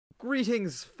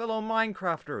Greetings, fellow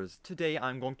Minecrafters! Today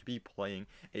I'm going to be playing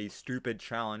a stupid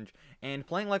challenge and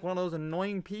playing like one of those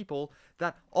annoying people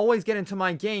that always get into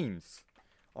my games.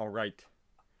 Alright,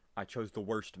 I chose the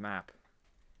worst map.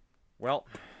 Well,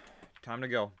 time to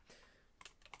go.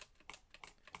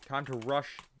 Time to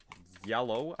rush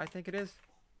yellow, I think it is.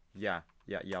 Yeah,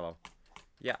 yellow.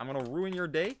 Yeah, I'm gonna ruin your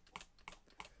day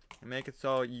and make it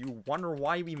so you wonder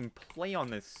why you even play on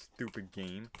this stupid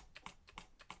game.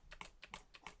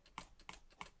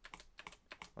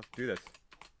 Let's do this.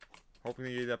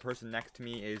 Hopefully the person next to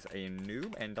me is a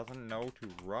noob and doesn't know to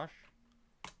rush.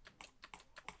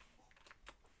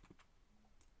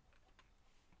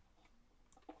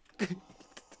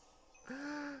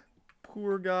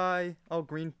 Poor guy. Oh,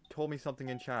 Green told me something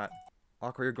in chat.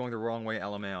 Aqua, you're going the wrong way,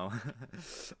 LMAO.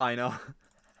 I know. How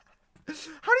did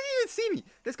he even see me?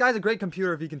 This guy's a great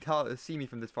computer if he can see me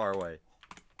from this far away.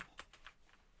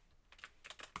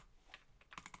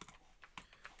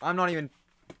 I'm not even...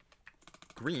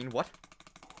 Green? What?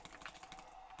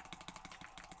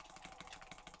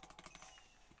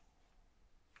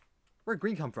 Where'd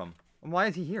Green come from? And why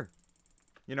is he here?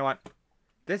 You know what?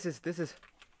 This is...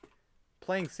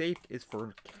 Playing safe is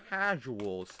for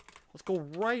casuals. Let's go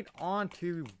right on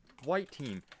to white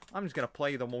team. I'm just gonna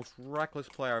play the most reckless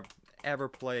player I've ever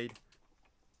played.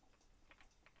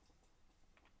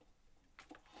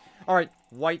 Alright,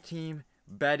 white team.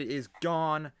 Bed is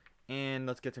gone. And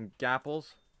let's get some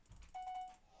gapples.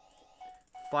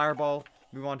 Fireball.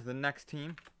 Move on to the next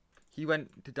team. He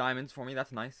went to diamonds for me.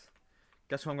 That's nice.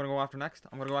 Guess who I'm going to go after next?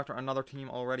 I'm going to go after another team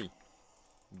already.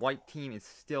 White team is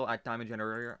still at diamond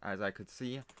generator, as I could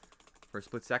see for a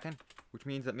split second. Which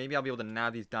means that maybe I'll be able to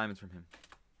nab these diamonds from him.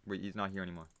 Wait, he's not here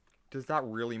anymore. Does that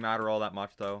really matter all that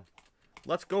much, though?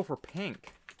 Let's go for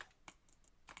pink.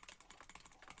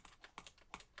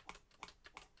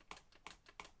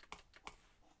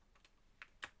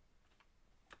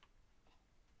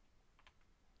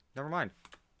 Never mind.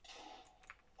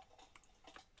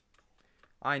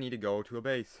 I need to go to a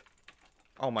base.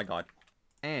 Oh my god.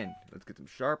 And let's get some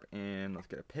sharp and let's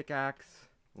get a pickaxe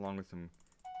along with some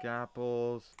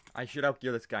gapples. I should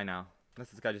outgear this guy now. Unless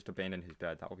this guy just abandoned his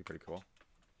bed. That would be pretty cool.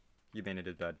 He abandoned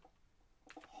his bed.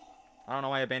 I don't know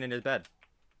why I abandoned his bed.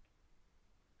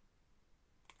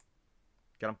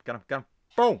 Get him, get him, get him.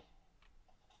 Boom!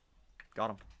 Got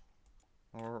him.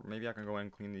 Or maybe I can go in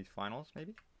and clean these finals,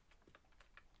 maybe?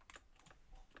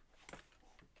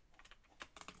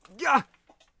 Yeah!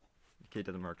 Okay, it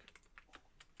doesn't work.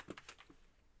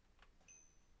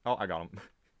 Oh, I got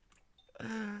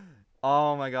him.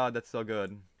 Oh my god, that's so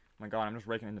good. Oh my god, I'm just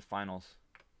raking in the finals.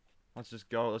 Let's just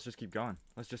go. Let's just keep going.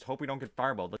 Let's just hope we don't get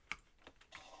fireballed.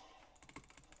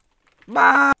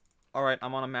 Alright,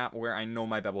 I'm on a map where I know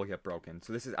my bed will get broken.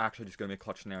 So this is actually just going to be a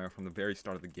clutch scenario from the very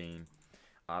start of the game.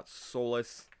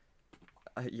 Soulless.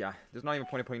 Yeah, there's not even a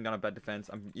point of putting down a bed defense.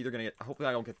 I'm either going to get... Hopefully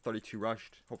I don't get 32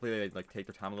 rushed. Hopefully they, like, take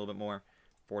their time a little bit more.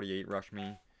 48 rush me.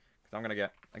 Because I'm going to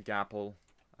get a gapple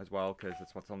as well, because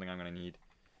that's something I'm going to need.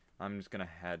 I'm just going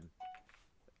to head.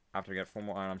 After I get 4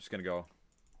 more iron, I'm just going to go.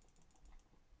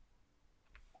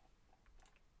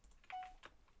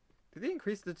 Did they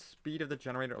increase the speed of the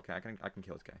generator? Okay, I can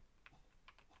kill this guy.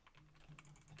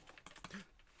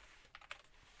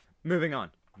 Moving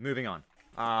on. Moving on.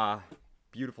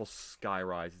 Beautiful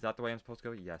skyrise. Is that the way I'm supposed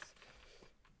to go? Yes.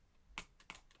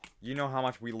 You know how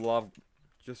much we love...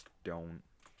 Just don't.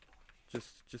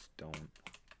 Just don't.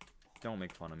 Don't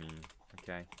make fun of me,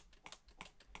 okay?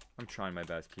 I'm trying my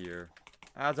best here.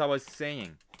 As I was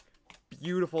saying,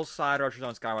 beautiful side rushes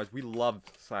on skyrise. We love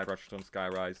side rushes on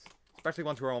skyrise. Especially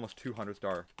ones who are almost 200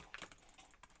 star.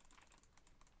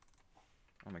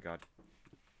 Oh my god.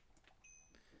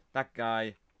 That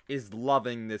guy is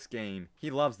loving this game. He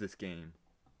loves this game.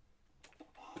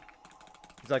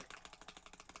 He's like,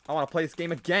 I want to play this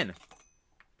game again.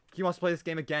 He wants to play this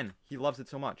game again. He loves it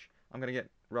so much. I'm going to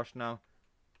get rushed now.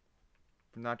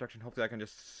 From that direction. Hopefully I can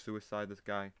just suicide this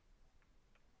guy.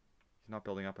 He's not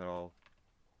building up at all.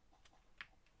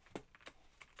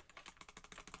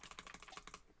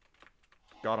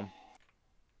 Got him.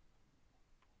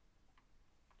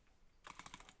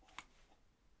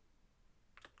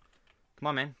 Come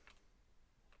on, man.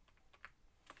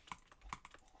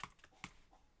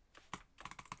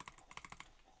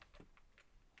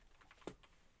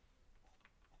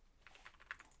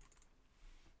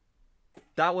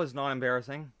 That was not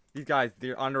embarrassing. These guys,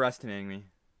 they're underestimating me.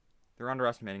 They're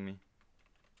underestimating me.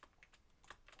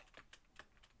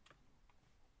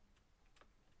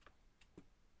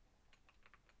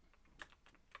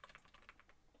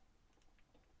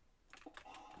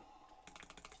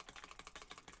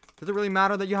 Does it really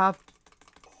matter that you have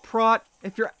prot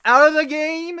If you're out of the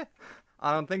game?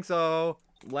 I don't think so.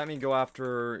 Let me go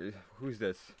after... Who's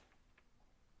this?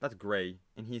 That's Gray,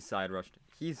 and he's side rushed.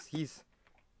 He's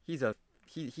one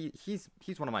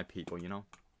of my people, you know?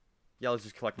 Yellow's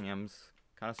just collecting M's.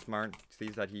 Kind of smart.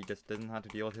 Sees that he just didn't have to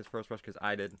deal with his first rush because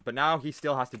I did. But now he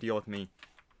still has to deal with me.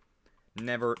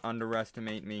 Never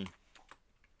underestimate me.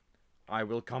 I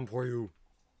will come for you.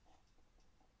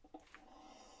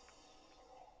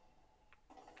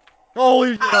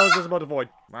 Holy shit, I was just about to void.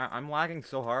 I'm lagging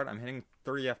so hard, I'm hitting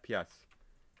 30 FPS.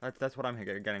 That's what I'm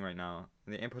getting right now.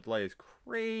 And the input delay is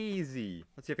crazy.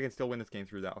 Let's see if I can still win this game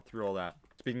through all that.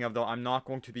 Speaking of, though, I'm not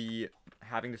going to be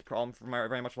having this problem for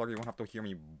very much longer. You won't have to hear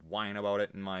me whine about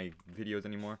it in my videos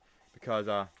anymore. Because,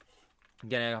 I'm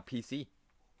getting a PC.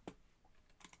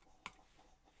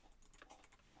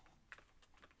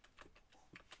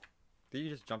 Did you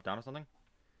just jump down or something?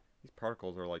 These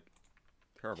particles are, like,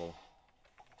 terrible.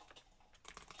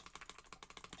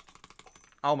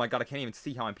 Oh my god, I can't even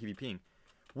see how I'm PvPing.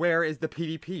 Where is the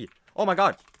PvP? Oh my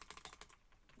god.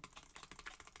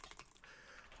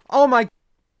 Oh my...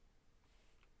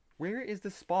 Where is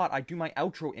the spot I do my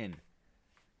outro in?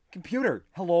 Computer,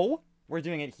 hello? We're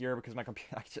doing it here because my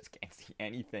computer... I just can't see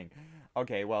anything.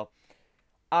 Okay, well...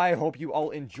 I hope you all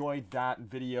enjoyed that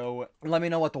video. Let me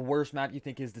know what the worst map you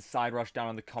think is the side rush down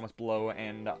in the comments below.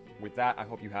 And with that, I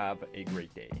hope you have a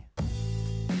great day.